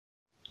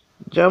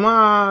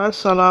Jama'a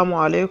assalamu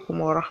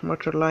alaikum wa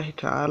rahmatullahi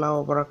ta'ala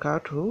wa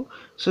barakatuhu.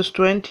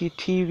 620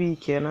 TV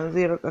kenan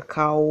zai rika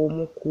kawo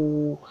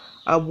muku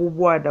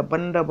abubuwa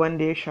daban-daban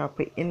da ya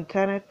shafi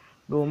intanet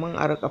domin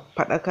a rika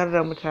faɗakar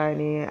da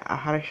mutane a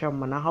harshen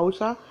mu na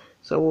Hausa,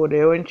 saboda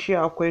yawanci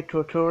akwai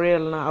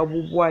tutorial na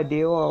abubuwa da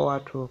yawa,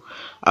 wato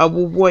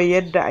abubuwan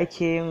yadda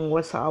ake yin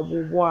wasu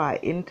abubuwa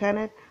a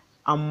intanet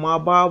amma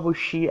babu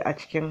shi a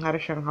cikin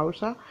harshen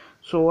Hausa.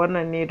 So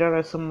wannan ne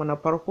darasin mu na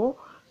farko.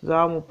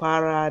 Za mu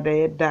fara da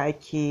yadda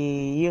ake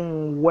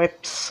yin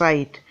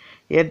website,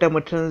 yadda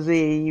mutum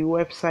zai yi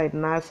website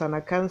nasa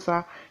na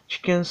kansa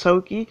cikin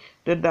sauƙi,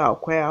 duk da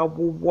akwai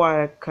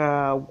abubuwa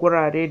ka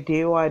gurare da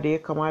yawa da ya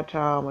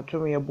kamata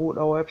mutum ya buɗe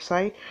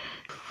website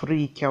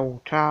free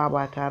kyauta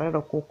ba tare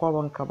da ko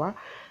kwabanka ba.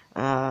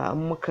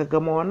 In muka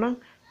gama wannan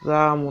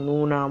za mu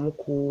nuna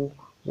muku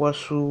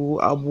wasu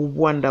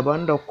abubuwan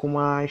daban da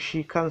kuma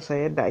shi kansa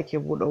yadda ake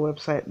buɗe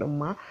website ɗin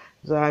ma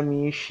za mu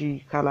yi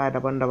shi kala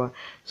daban-daban.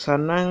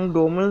 Sannan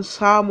domin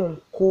samun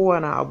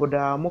kowane abu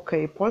da muka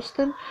yi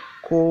posting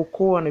ko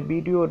kowane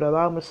bidiyo da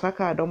za mu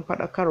saka don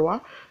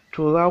faɗakarwa,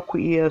 to za ku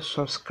iya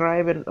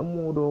subscribing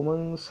ɗinmu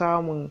domin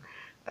samun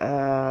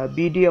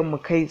bidiyon mu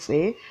kai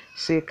tsaye.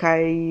 Sai ka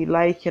yi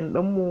liking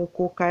ɗinmu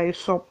ko ka yi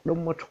sub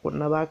ɗinmu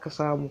tukunna za ka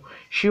samu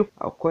shi.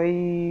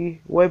 Akwai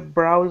web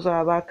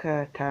browser, za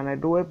ka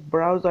tanadi web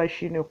browser,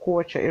 shine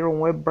kowace irin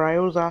web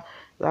browser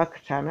za ka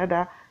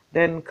tanada.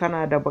 Then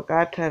kana da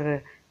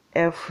buƙatar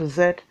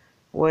FZ,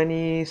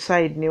 wani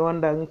site ne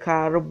wanda in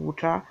ka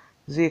rubuta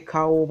zai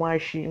kawo ma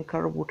shi in ka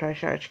rubuta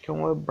shi a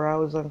cikin web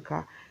browser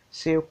ka.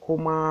 Sai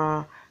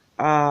kuma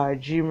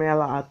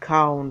Gmail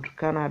account,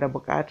 kana da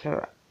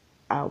buƙatar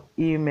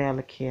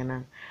email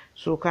kenan.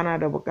 So kana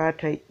da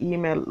buƙatar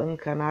email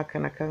ɗinka naka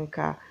na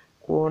kanka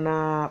ko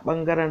na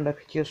ɓangaren da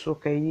kake so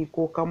ka yi,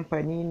 ko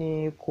kamfani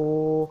ne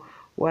ko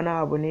wani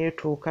abu ne,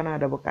 to kana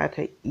da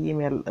buƙatar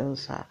email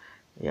ɗinsa.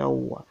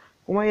 Yawwa.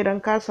 Kuma idan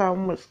ka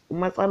samu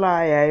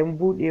matsala yayin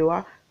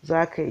buɗewa,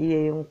 za ka iya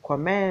yin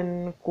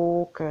comment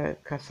ko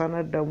ka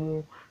sanar da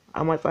mu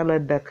a matsalar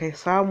da ka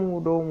samu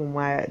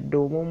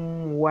domin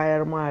mu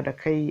wayar ma da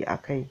kai a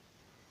kai.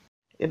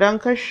 Idan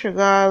ka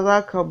shiga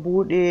za ka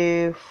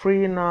buɗe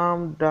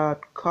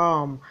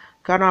freenom.com.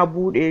 kana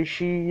buɗe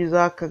shi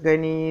za ka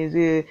gani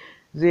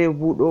zai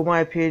buɗo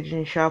ma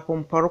pejin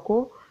shafin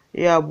farko.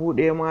 Ya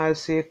buɗe ma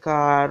sai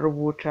ka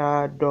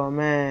rubuta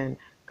domain.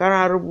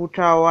 Kana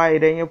rubutawa,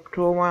 idan ya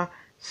fito ma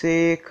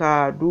sai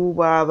ka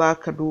duba, za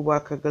ka duba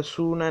ka ga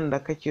sunan da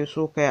kake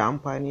so ka yi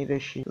amfani da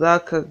shi. Za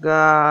ka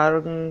ga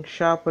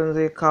shafin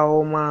zai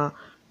kawo ma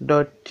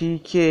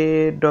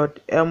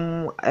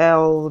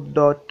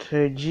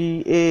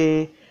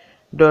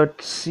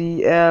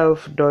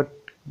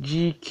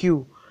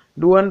 .tk.ml.ga.cf.gq.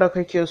 duk wanda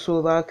kake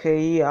so za ka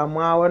yi,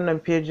 amma wannan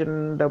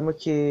pejin da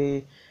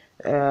muke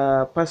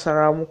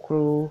fassara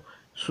muku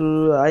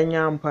su an yi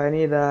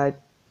amfani da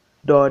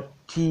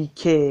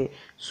 .tk.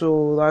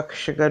 So za ka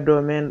shiga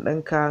domain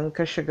ɗinka, in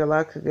ka shiga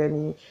za ka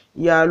gani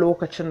iya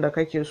lokacin da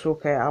kake so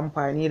ka yi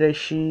amfani da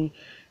shi.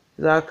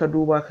 Za ka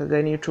duba ka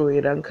gani, to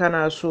idan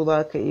kana so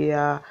za ka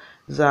iya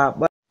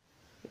zaɓa.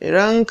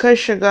 Idan ka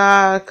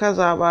shiga ka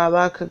zaɓa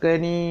za ka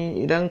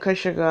gani, idan ka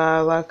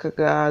shiga za ka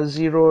ga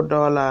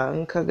 $0.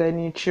 In ka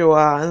gani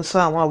cewa an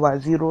sama ba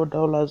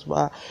 $0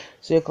 ba,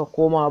 sai ka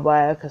koma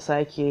baya ka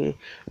sake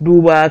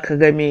duba ka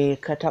ga me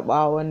ka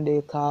taɓa wanda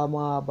ya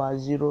kama ba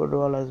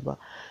 $0 ba.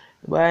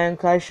 Bayan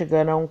ka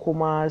shiga nan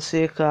kuma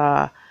sai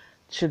ka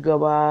ci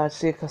gaba,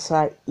 sai ka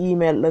sa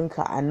email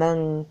ɗinka a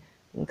nan.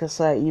 In ka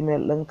sa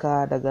email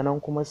ɗinka, daga nan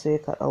kuma sai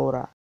ka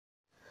ɗaura.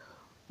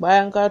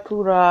 Bayan ka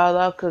tura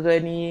za ka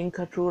gani, in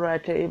ka tura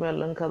ta email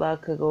ɗinka za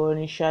ka ga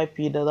wani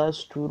shafi da za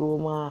su turo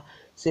ma,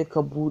 sai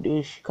ka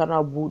buɗe shi.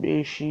 Kana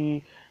buɗe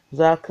shi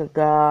za ka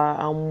ga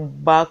an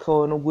baka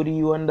wani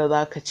guri wanda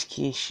za ka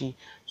cike shi.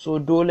 So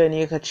dole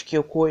ne ka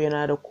cike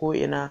ko'ina da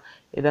ko'ina.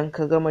 Idan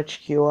ka gama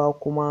cikewa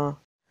kuma,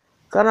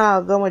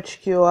 kana gama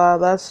cikewa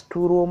za su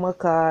turo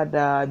maka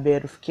da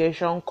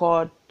verification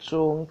code.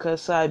 So in ka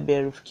sa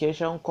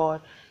verification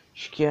code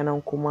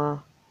shikenan,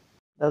 kuma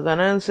daga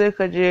nan sai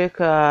ka je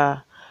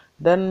ka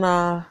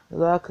danna,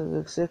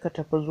 sai ka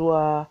tafi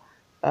zuwa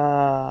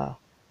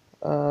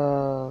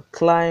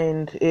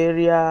client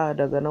area.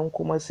 Daga nan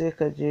kuma sai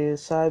ka je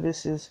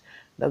services.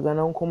 Daga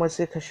nan kuma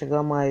sai ka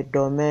shiga my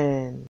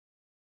domain.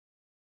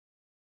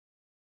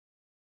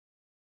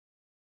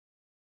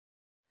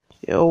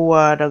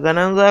 Yawwa, daga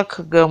nan za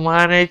ka ga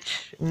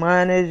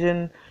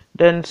managing,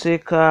 dan sai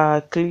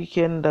ka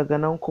clicking. Daga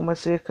nan kuma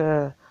sai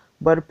ka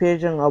bar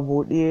pejin a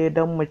buɗe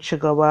don mu ci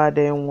gaba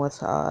da yin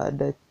wasu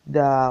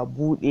da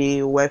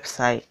buɗe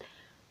website.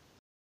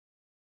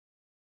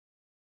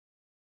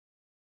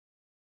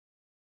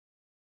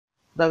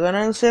 Daga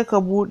nan sai ka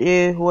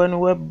buɗe wani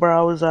web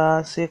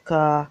browser, sai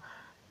ka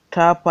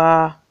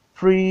tafa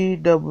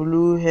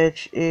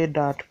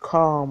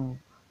freewha.com.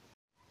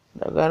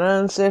 daga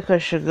nan sai ka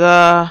shiga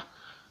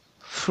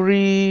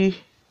freehouse.com.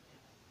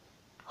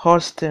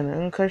 hosting.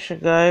 In ka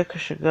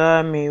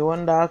shiga mai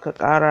wanda aka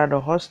ƙara da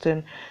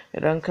hosting.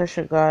 Idan ka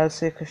shiga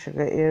sai ka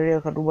shiga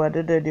area ka duba,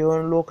 duk da dai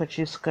wani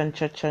lokaci sukan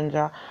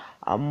caccanja,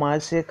 amma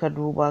sai ka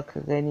duba ka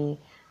gani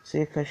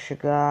sai ka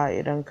shiga.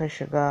 Idan ka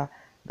shiga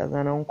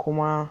daga nan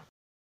kuma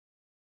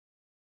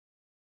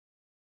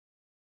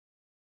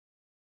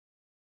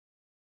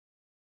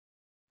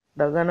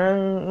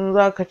in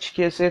za ka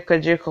cike sai ka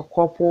je ka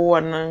kwafo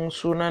wannan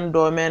sunan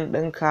domain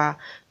ɗinka,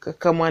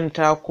 ka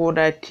manta ko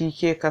da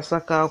tk ka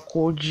saka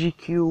ko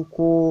gq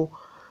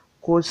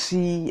ko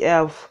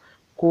cf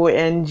ko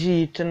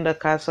ng, tunda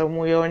ka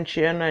samu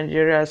yawanci 'yan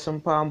Najeriya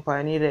sun fi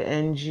amfani da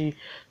ng,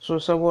 so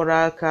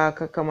saboda haka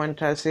ka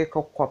manta sai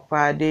ka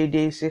kwafa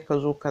daidai sai ka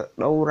zo ka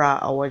ɗaura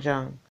a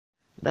wajen.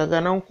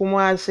 Daga nan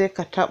kuma sai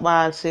ka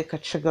taɓa sai ka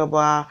ci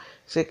gaba,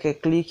 sai ka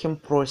clicking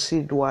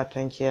proceed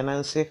watan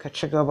kenan sai ka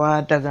ci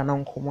gaba daga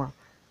nan kuma.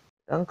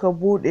 Dan ka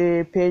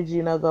buɗe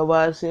peji na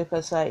gaba sai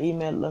ka sa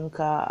email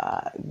ɗinka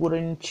a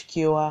gurin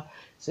cikewa,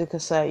 sai ka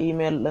sa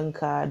email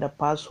ɗinka da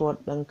password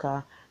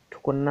ɗinka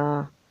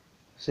tukunna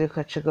sai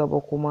ka ci gaba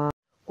kuma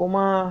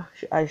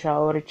a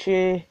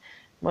shawarce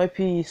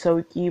mafi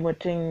sauƙi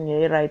mutum ya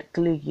yi right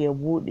click ya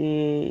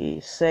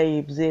buɗe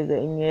save. Zai ga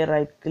in ya yi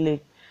right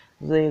click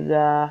zai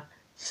ga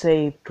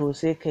save, to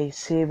sai ka yi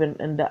saving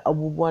ɗin da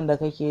abubuwan da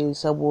kake yi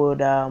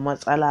saboda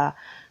matsala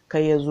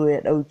kai ya zo ya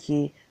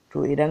ɗauke. To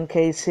idan ka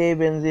yi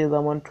saving zai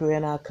zamanto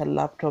yana kan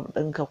laptop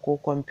ɗinka ko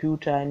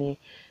kwamfuta ne,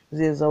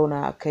 zai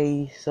zauna a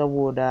kai,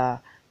 saboda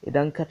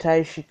idan ka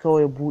tashi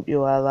kawai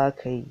buɗewa za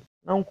ka yi.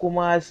 Nan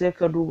kuma sai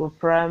ka duba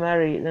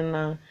primary ɗin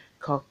nan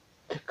ka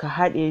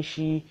haɗe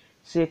shi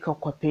sai ka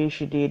kwafe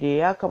shi daidai.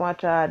 Ya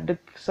kamata duk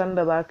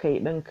sanda za ka yi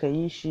ɗin ka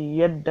yi shi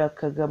yadda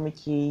ka ga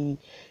muke yi,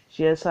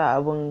 shi yasa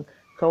abin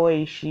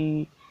kawai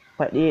shi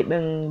faɗe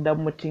ɗin don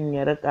mutum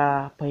ya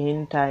riƙa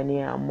fahimta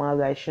ne, amma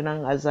gashi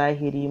nan a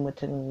zahiri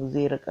mutum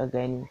zai riƙa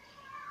gani.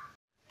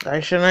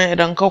 Gashi nan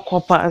idan ka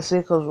kwafa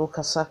sai ka zo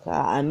ka saka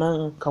a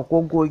nan, ka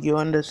goggoge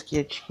wanda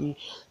suke ciki,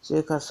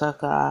 sai ka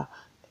saka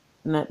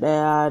na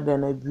ɗaya da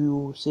na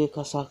biyu sai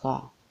ka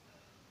saka.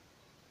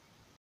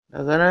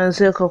 Daga nan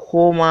sai ka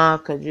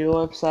koma ka je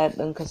website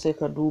ɗinka sai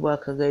ka duba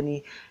ka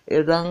gani.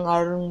 Idan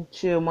an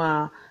ce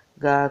ma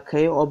ga ka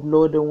yi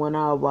uploading wani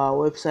abu a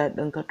website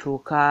ɗinka, to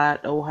ka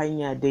ɗau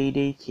hanya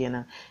daidai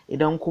kenan.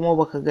 Idan kuma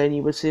baka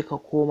gani ba sai ka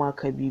koma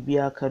ka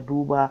bibiya ka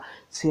duba,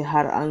 sai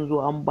har an zo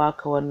an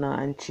baka wannan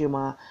an ce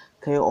ma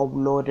ka yi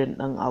uploading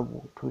ɗin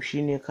abu, to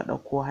shine ka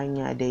ɗauko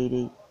hanya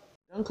daidai.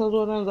 Idan ka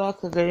zo nan za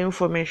ka ga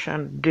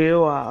information da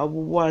yawa,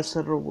 abubuwa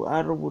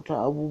an rubuta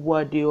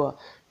abubuwa da yawa,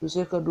 to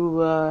sai ka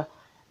duba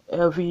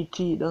FET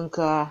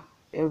ɗinka,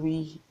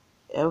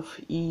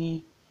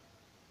 FEP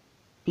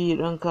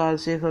ɗinka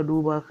sai ka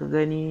duba ka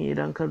gani.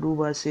 Idan ka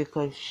duba sai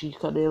ka shi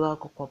kaɗai za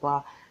ka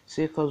kwafa,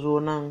 sai ka zo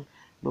nan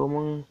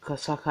domin ka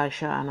saka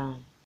shi a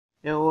nan.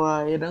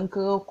 Yawwa, idan ka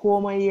ga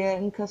komai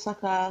in ka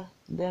saka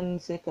dan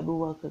sai ka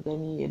duba ka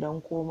gani.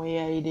 Idan komai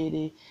ya yi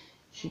daidai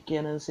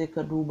shikenan sai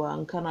ka duba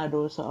in kana da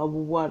wasu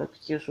abubuwa da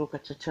kake so ka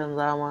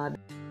canza ma.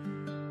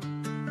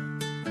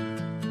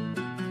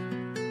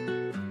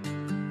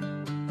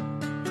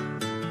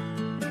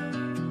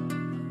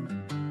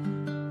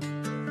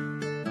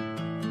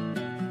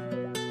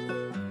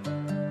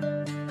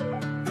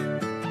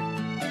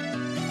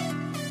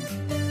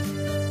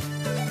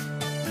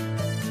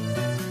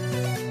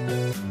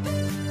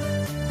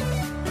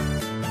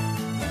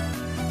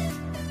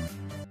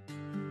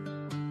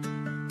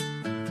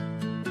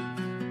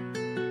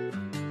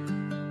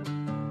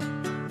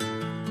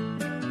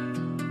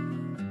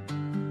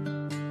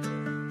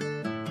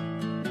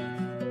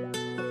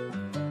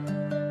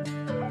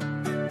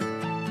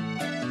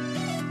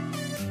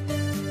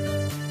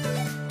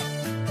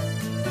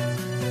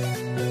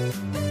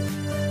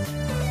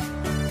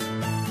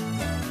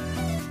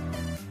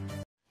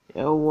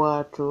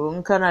 Yawwa, to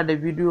in kana da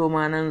bidiyo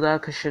ma nan za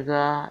ka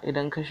shiga.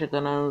 Idan ka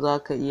shiga nan za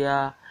ka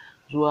iya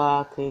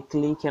zuwa ka yi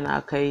clicking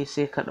a kai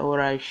sai ka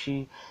ɗaura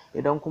shi.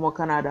 Idan kuma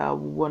kana da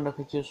abubuwan da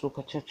kake so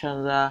ka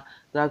canza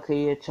za ka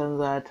iya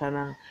canza ta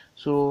nan.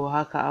 So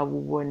haka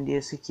abubuwan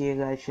dai suke,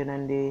 gashi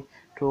nan dai.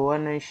 To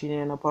wannan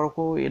shine na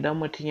farko. Idan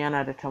mutum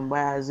yana da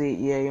tambaya zai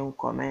iya yin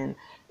comment,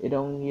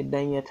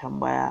 idan ya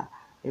tambaya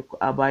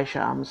a bashi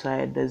amsa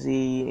yadda zai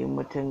yi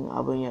mutum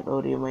abin ya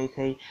ɗaure mai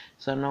kai.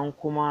 Sannan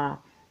kuma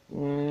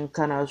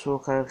kana so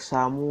ka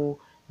samu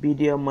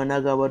bidiyon mu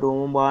na gaba,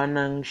 domin ba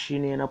wannan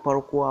shine na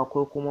farko,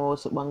 akwai kuma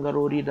wasu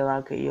ɓangarori da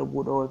za ka iya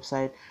buɗe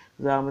website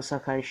za mu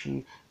saka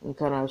shi. In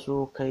kana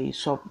so ka yi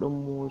sub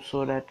ɗinmu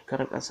so that ka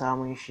riƙa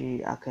samun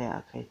shi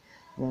akai-akai.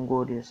 Mun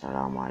gode,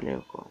 salamu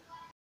alaikum.